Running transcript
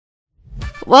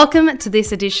Welcome to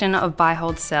this edition of Buy,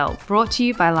 Hold, Sell, brought to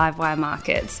you by Livewire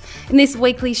Markets. In this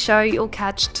weekly show, you'll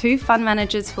catch two fund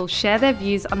managers who'll share their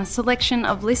views on a selection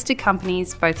of listed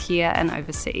companies both here and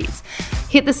overseas.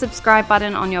 Hit the subscribe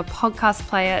button on your podcast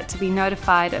player to be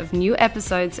notified of new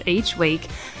episodes each week.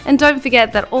 And don't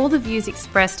forget that all the views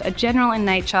expressed are general in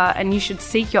nature and you should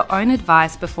seek your own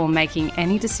advice before making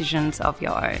any decisions of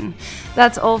your own.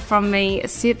 That's all from me.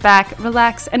 Sit back,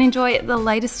 relax, and enjoy the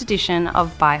latest edition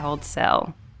of Buy, Hold, Sell.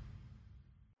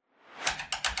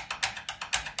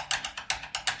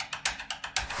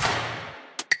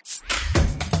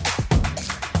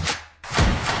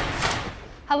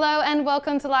 Hello and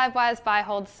welcome to Livewire's Buy,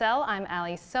 Hold, Sell. I'm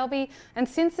Ali Selby, and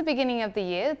since the beginning of the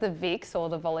year, the VIX, or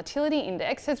the Volatility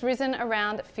Index, has risen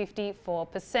around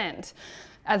 54%.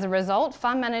 As a result,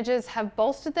 fund managers have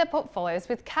bolstered their portfolios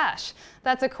with cash.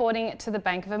 That's according to the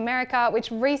Bank of America,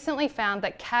 which recently found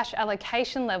that cash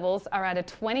allocation levels are at a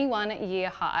 21-year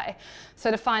high.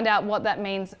 So to find out what that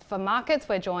means for markets,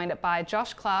 we're joined by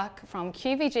Josh Clark from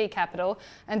QVG Capital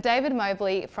and David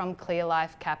Mobley from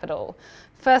ClearLife Capital.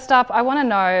 First up, I want to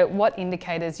know what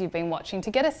indicators you've been watching to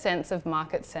get a sense of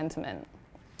market sentiment.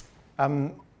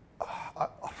 I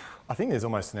think there's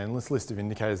almost an endless list of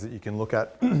indicators that you can look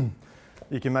at.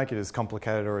 You can make it as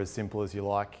complicated or as simple as you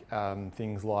like.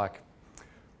 Things like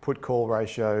put-call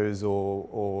ratios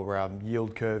or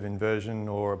yield curve inversion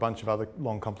or a bunch of other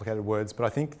long complicated words. But I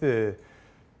think the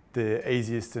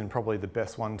easiest and probably the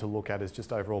best one to look at is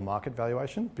just overall market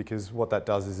valuation, because what that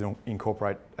does is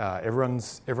incorporate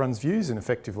everyone's views and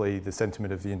effectively the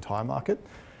sentiment of the entire market.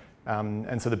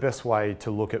 And so the best way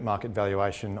to look at market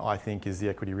valuation, I think, is the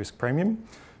equity risk premium.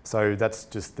 So that's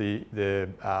just the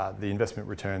investment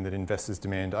return that investors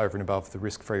demand over and above the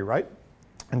risk-free rate,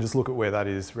 and just look at where that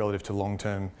is relative to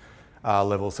long-term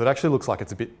levels. So it actually looks like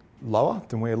it's a bit lower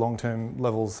than where long-term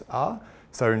levels are.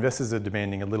 So investors are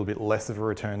demanding a little bit less of a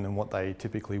return than what they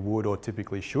typically would or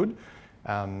typically should.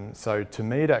 So to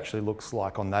me, it actually looks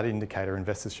like on that indicator,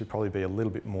 investors should probably be a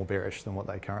little bit more bearish than what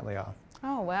they currently are.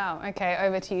 Oh, wow. Okay,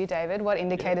 over to you, David. What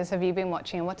indicators have you been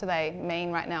watching and what do they mean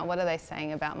right now? What are they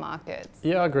saying about markets?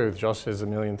 Yeah, I agree with Josh. There's a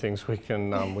million things we can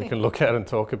look at and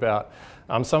talk about.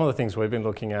 Some of the things we've been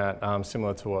looking at,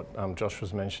 similar to what Josh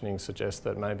was mentioning, suggest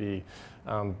that maybe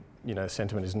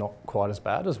sentiment is not quite as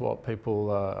bad as what people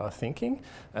are thinking.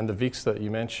 And the VIX that you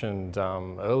mentioned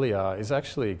earlier is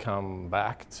actually come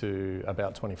back to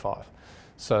about 25.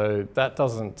 So that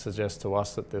doesn't suggest to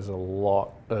us that there's a lot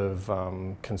of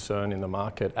concern in the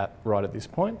market right at this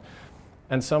point.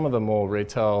 And some of the more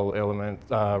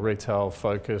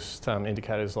retail-focused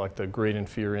indicators like the Greed and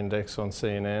Fear Index on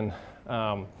CNN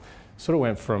sort of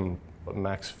went from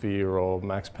max fear or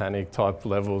max panic type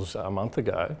levels a month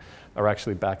ago, are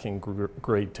actually back in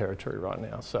greed territory right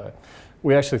now. So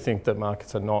we actually think that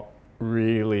markets are not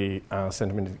really,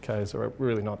 sentiment indicators are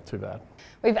really not too bad.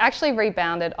 We've actually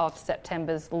rebounded off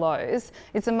September's lows.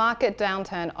 Is the market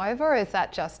downturn over, or is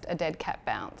that just a dead cat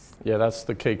bounce? Yeah, that's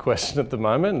the key question at the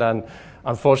moment. And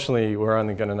unfortunately, we're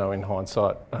only going to know in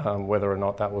hindsight whether or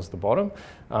not that was the bottom.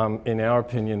 In our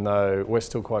opinion, though, we're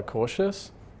still quite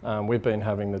cautious. We've been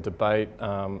having the debate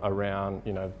around,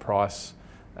 price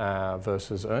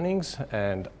versus earnings.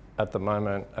 And at the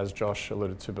moment, as Josh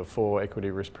alluded to before, equity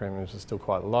risk premiums are still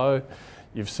quite low.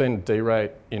 You've seen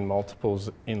derate in multiples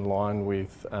in line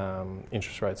with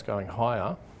interest rates going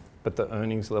higher, but the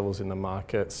earnings levels in the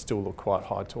market still look quite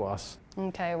high to us.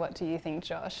 Okay, what do you think,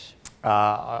 Josh?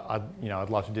 I'd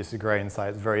love to disagree and say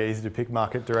it's very easy to pick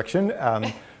market direction,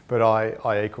 but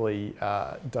I equally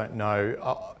don't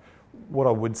know. What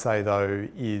I would say though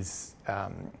is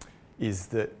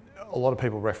that a lot of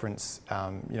people reference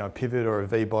a pivot or a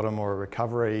V bottom or a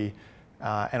recovery,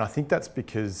 and I think that's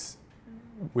because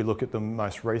we look at the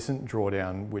most recent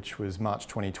drawdown, which was March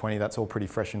 2020. That's all pretty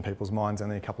fresh in people's minds,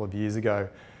 only a couple of years ago.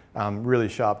 Really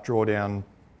sharp drawdown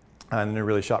and a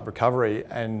really sharp recovery.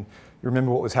 And you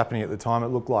remember what was happening at the time? It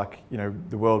looked like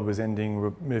the world was ending.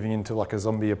 We're moving into like a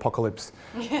zombie apocalypse.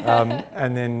 Yeah.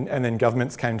 And then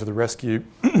governments came to the rescue,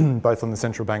 both on the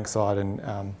central bank side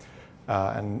and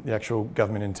the actual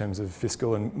government in terms of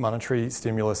fiscal and monetary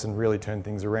stimulus, and really turned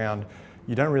things around.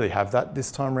 You don't really have that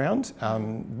this time round.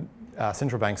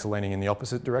 Central banks are leaning in the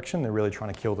opposite direction. They're really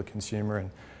trying to kill the consumer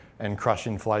and crush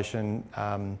inflation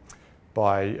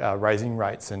by raising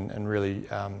rates and really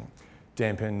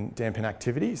dampen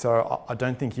activity. So I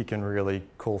don't think you can really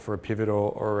call for a pivot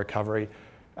or a recovery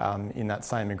in that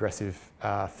same aggressive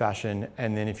fashion.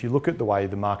 And then if you look at the way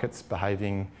the market's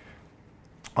behaving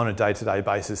on a day-to-day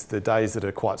basis, the days that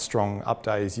are quite strong up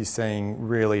days, you're seeing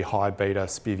really high beta,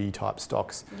 spivvy type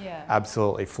stocks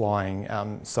absolutely flying.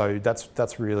 So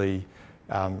that's really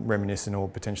reminiscent or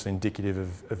potentially indicative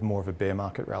of more of a bear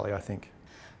market rally, I think.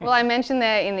 Well, I mentioned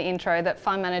there in the intro that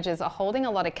fund managers are holding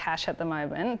a lot of cash at the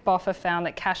moment. BOFA found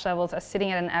that cash levels are sitting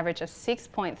at an average of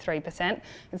 6.3%.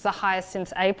 It's the highest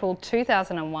since April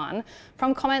 2001.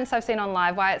 From comments I've seen on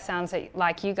Livewire, it sounds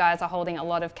like you guys are holding a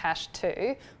lot of cash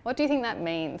too. What do you think that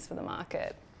means for the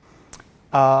market?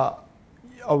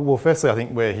 Well, firstly, I think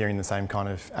we're hearing the same kind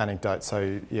of anecdote.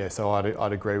 So yeah, so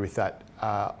I'd agree with that.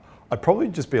 I'd probably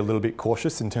just be a little bit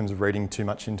cautious in terms of reading too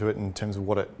much into it in terms of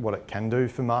what it can do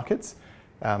for markets.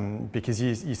 Because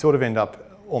you sort of end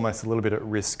up almost a little bit at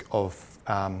risk of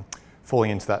falling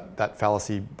into that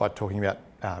fallacy by talking about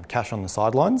cash on the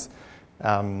sidelines.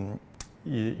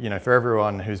 You know, for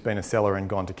everyone who's been a seller and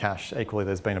gone to cash, equally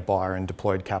there's been a buyer and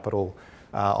deployed capital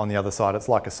on the other side. It's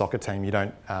like a soccer team. You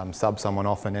don't sub someone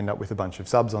off and end up with a bunch of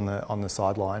subs on the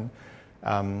sideline.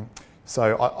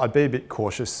 So I'd be a bit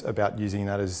cautious about using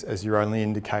that as your only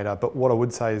indicator. But what I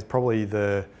would say is probably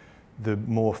the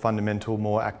more fundamental,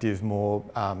 more active, more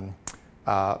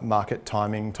market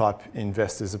timing type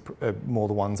investors are more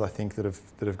the ones I think that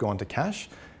have gone to cash.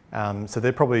 So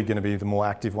they're probably going to be the more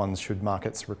active ones should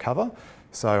markets recover.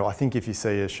 So I think if you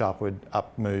see a sharpward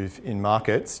up move in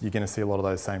markets, you're going to see a lot of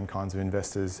those same kinds of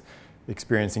investors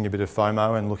experiencing a bit of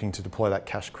FOMO and looking to deploy that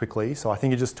cash quickly. So I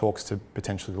think it just talks to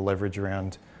potentially the leverage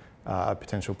around a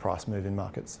potential price move in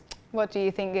markets. What do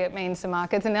you think it means to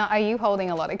markets? And now, are you holding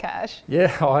a lot of cash?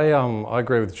 Yeah, I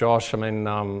agree with Josh. I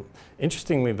mean,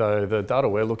 interestingly though, the data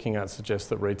we're looking at suggests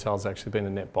that retail's actually been a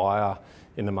net buyer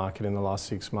in the market in the last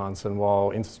 6 months. And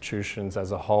while institutions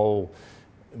as a whole,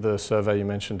 the survey you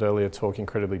mentioned earlier, talk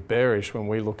incredibly bearish, when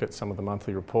we look at some of the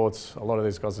monthly reports, a lot of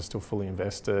these guys are still fully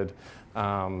invested,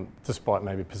 despite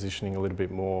maybe positioning a little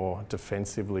bit more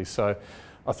defensively. So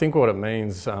I think what it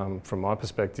means from my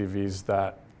perspective is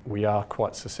that we are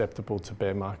quite susceptible to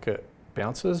bear market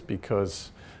bounces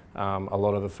because a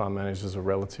lot of the fund managers are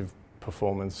relative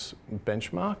performance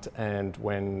benchmarked, and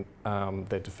when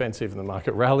they're defensive and the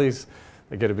market rallies,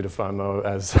 they get a bit of FOMO,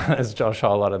 as Josh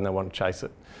highlighted, and they want to chase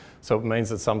it. So it means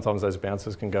that sometimes those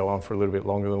bounces can go on for a little bit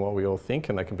longer than what we all think,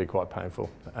 and they can be quite painful.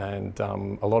 And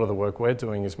a lot of the work we're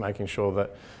doing is making sure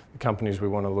that the companies we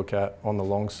want to look at on the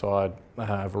long side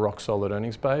have a rock solid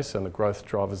earnings base, and the growth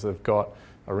drivers they've got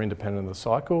are independent of the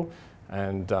cycle.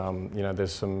 And you know,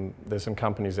 there's some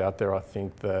companies out there I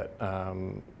think that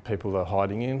people are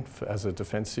hiding in as a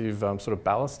defensive sort of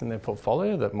ballast in their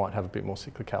portfolio that might have a bit more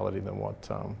cyclicality than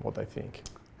what they think.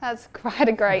 That's quite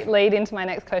a great lead into my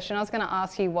next question. I was going to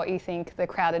ask you what you think the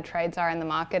crowded trades are in the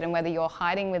market and whether you're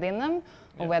hiding within them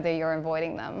or whether you're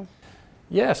avoiding them.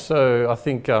 Yeah, so I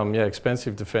think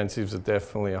expensive defensives are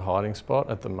definitely a hiding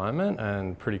spot at the moment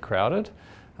and pretty crowded.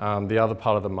 The other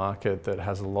part of the market that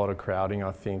has a lot of crowding,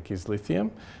 I think, is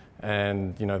lithium.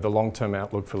 And you know, the long-term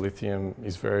outlook for lithium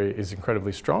is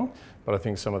incredibly strong, but I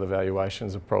think some of the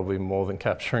valuations are probably more than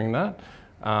capturing that.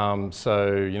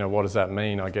 So you know, what does that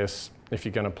mean? I guess if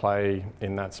you're going to play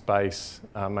in that space,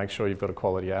 make sure you've got a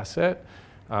quality asset,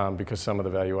 because some of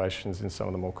the valuations in some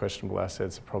of the more questionable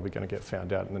assets are probably going to get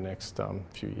found out in the next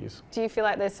few years. Do you feel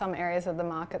like there's some areas of the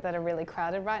market that are really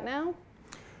crowded right now?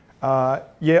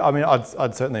 Yeah, I mean,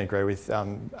 I'd certainly agree with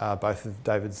both of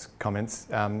David's comments.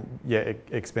 Yeah,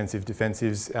 expensive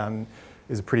defensives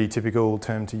is a pretty typical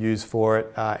term to use for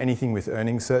it. Anything with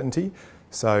earnings certainty.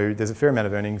 So there's a fair amount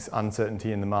of earnings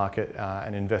uncertainty in the market,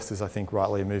 and investors, I think,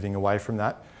 rightly are moving away from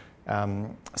that.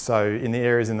 So in the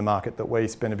areas in the market that we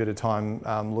spend a bit of time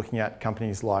looking at,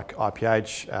 companies like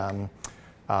IPH,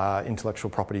 intellectual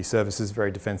property services,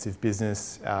 very defensive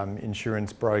business,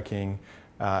 insurance broking,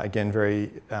 again,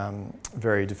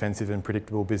 very defensive and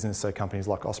predictable business. So companies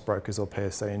like Austbrokers or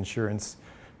PSA Insurance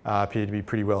appear to be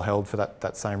pretty well held for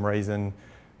that same reason.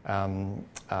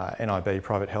 NIB,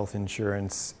 private health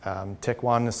insurance,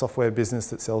 Tech1, a software business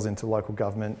that sells into local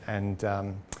government, and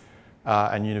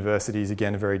universities,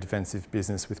 again, a very defensive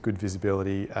business with good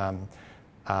visibility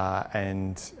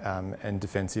and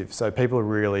defensive. So people are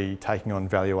really taking on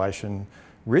valuation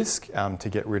risk to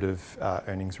get rid of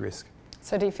earnings risk.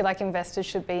 So do you feel like investors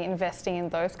should be investing in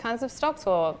those kinds of stocks,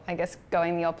 or I guess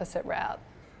going the opposite route?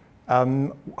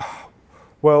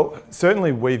 Well,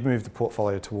 certainly we've moved the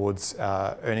portfolio towards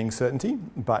earnings certainty,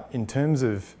 but in terms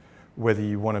of whether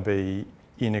you want to be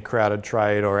in a crowded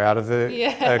trade or out of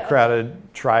a crowded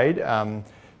trade, I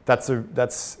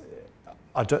just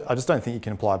don't think you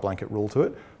can apply a blanket rule to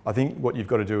it. I think what you've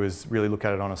got to do is really look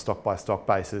at it on a stock by stock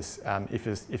basis.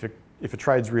 If a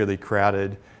trade's really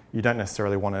crowded, you don't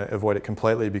necessarily want to avoid it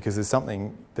completely because there's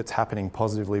something that's happening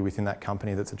positively within that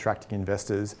company that's attracting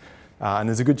investors. And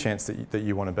there's a good chance that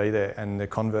you want to be there, and the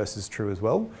converse is true as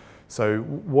well. So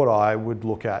what I would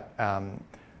look at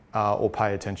or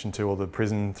pay attention to, or the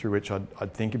prism through which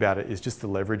I'd think about it, is just the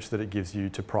leverage that it gives you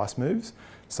to price moves.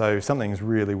 So if something's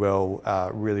really well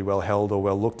held or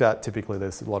well looked at, typically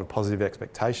there's a lot of positive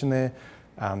expectation there.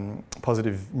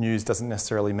 Positive news doesn't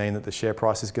necessarily mean that the share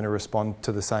price is going to respond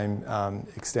to the same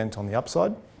extent on the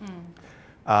upside.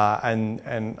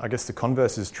 And I guess the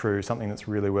converse is true. Something that's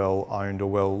really well owned or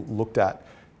well looked at,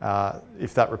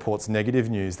 if that reports negative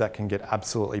news, that can get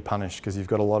absolutely punished, because you've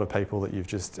got a lot of people that you've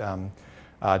just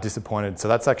disappointed. So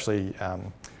that's actually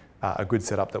a good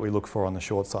setup that we look for on the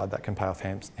short side that can pay off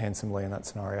handsomely in that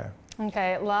scenario.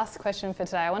 Okay, last question for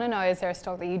today. I want to know, is there a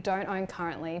stock that you don't own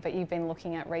currently but you've been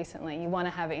looking at recently? You want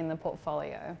to have it in the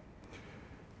portfolio?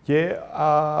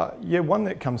 Yeah, one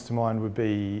that comes to mind would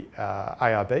be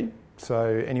ARB.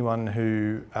 So anyone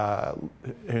who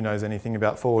knows anything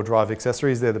about four-wheel drive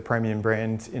accessories, they're the premium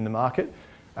brand in the market.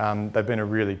 They've been a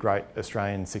really great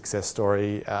Australian success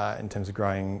story in terms of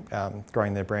growing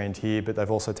their brand here, but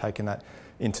they've also taken that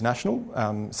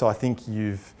international. So I think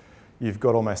you've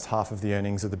got almost half of the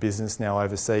earnings of the business now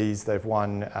overseas. They've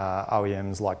won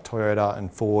OEMs like Toyota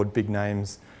and Ford, big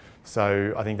names.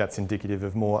 So I think that's indicative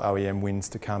of more OEM wins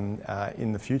to come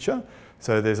in the future.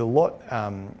 So there's a lot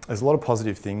of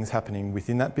positive things happening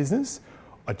within that business.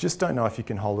 I just don't know if you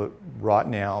can hold it right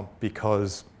now,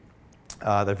 because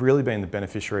they've really been the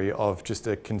beneficiary of just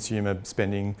a consumer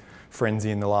spending frenzy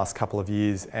in the last couple of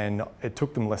years, and it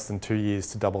took them less than 2 years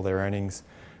to double their earnings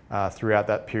throughout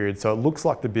that period. So it looks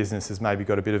like the business has maybe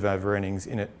got a bit of over earnings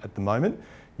in it at the moment.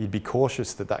 You'd be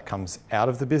cautious that that comes out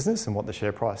of the business and what the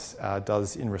share price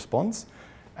does in response.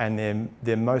 And then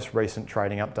their most recent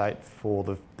trading update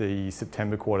for the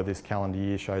September quarter this calendar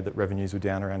year showed that revenues were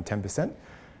down around 10%.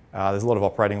 There's a lot of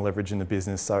operating leverage in the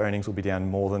business, so earnings will be down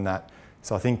more than that.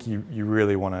 So I think you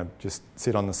really want to just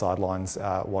sit on the sidelines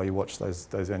while you watch those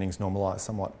earnings normalise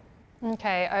somewhat.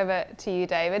 Okay, over to you,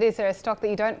 David. Is there a stock that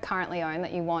you don't currently own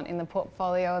that you want in the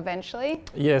portfolio eventually?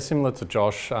 Yeah, similar to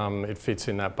Josh, it fits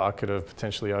in that bucket of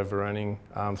potentially over-earning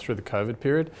through the COVID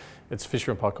period. It's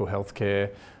Fisher & Paykel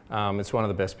Healthcare. It's one of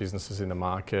the best businesses in the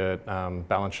market.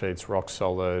 Balance sheet's rock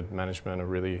solid, management are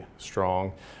really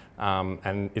strong,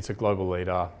 and it's a global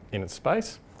leader in its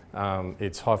space.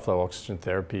 Its high-flow oxygen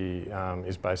therapy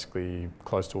is basically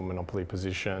close to a monopoly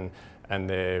position, and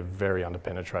they're very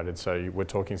underpenetrated. So we're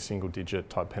talking single-digit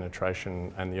type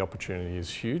penetration, and the opportunity is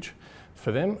huge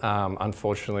for them.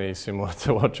 Unfortunately, similar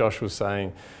to what Josh was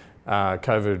saying,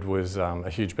 COVID was a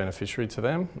huge beneficiary to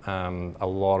them. A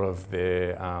lot of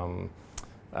their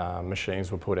machines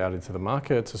were put out into the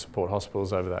market to support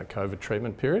hospitals over that COVID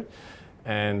treatment period,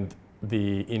 and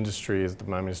the industry at the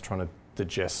moment is trying to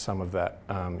digest some of that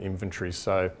inventory.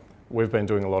 So we've been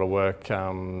doing a lot of work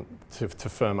to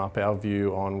firm up our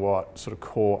view on what sort of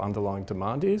core underlying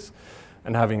demand is,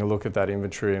 and having a look at that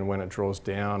inventory and when it draws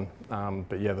down.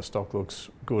 But yeah, the stock looks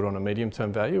good on a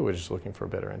medium-term value. We're just looking for a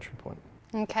better entry point.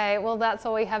 Okay, well that's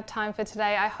all we have time for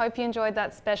today. I hope you enjoyed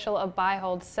that special of Buy,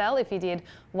 Hold, Sell. If you did,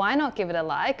 why not give it a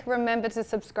like? Remember to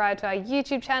subscribe to our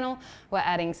YouTube channel. We're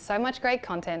adding so much great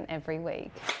content every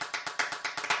week.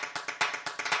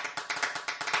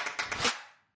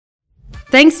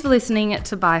 Thanks for listening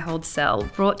to Buy, Hold, Sell,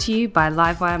 brought to you by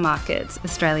Livewire Markets,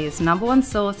 Australia's #1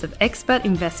 source of expert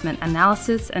investment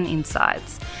analysis and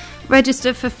insights.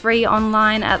 Register for free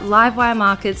online at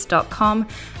livewiremarkets.com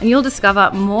and you'll discover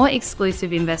more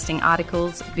exclusive investing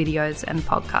articles, videos and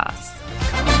podcasts.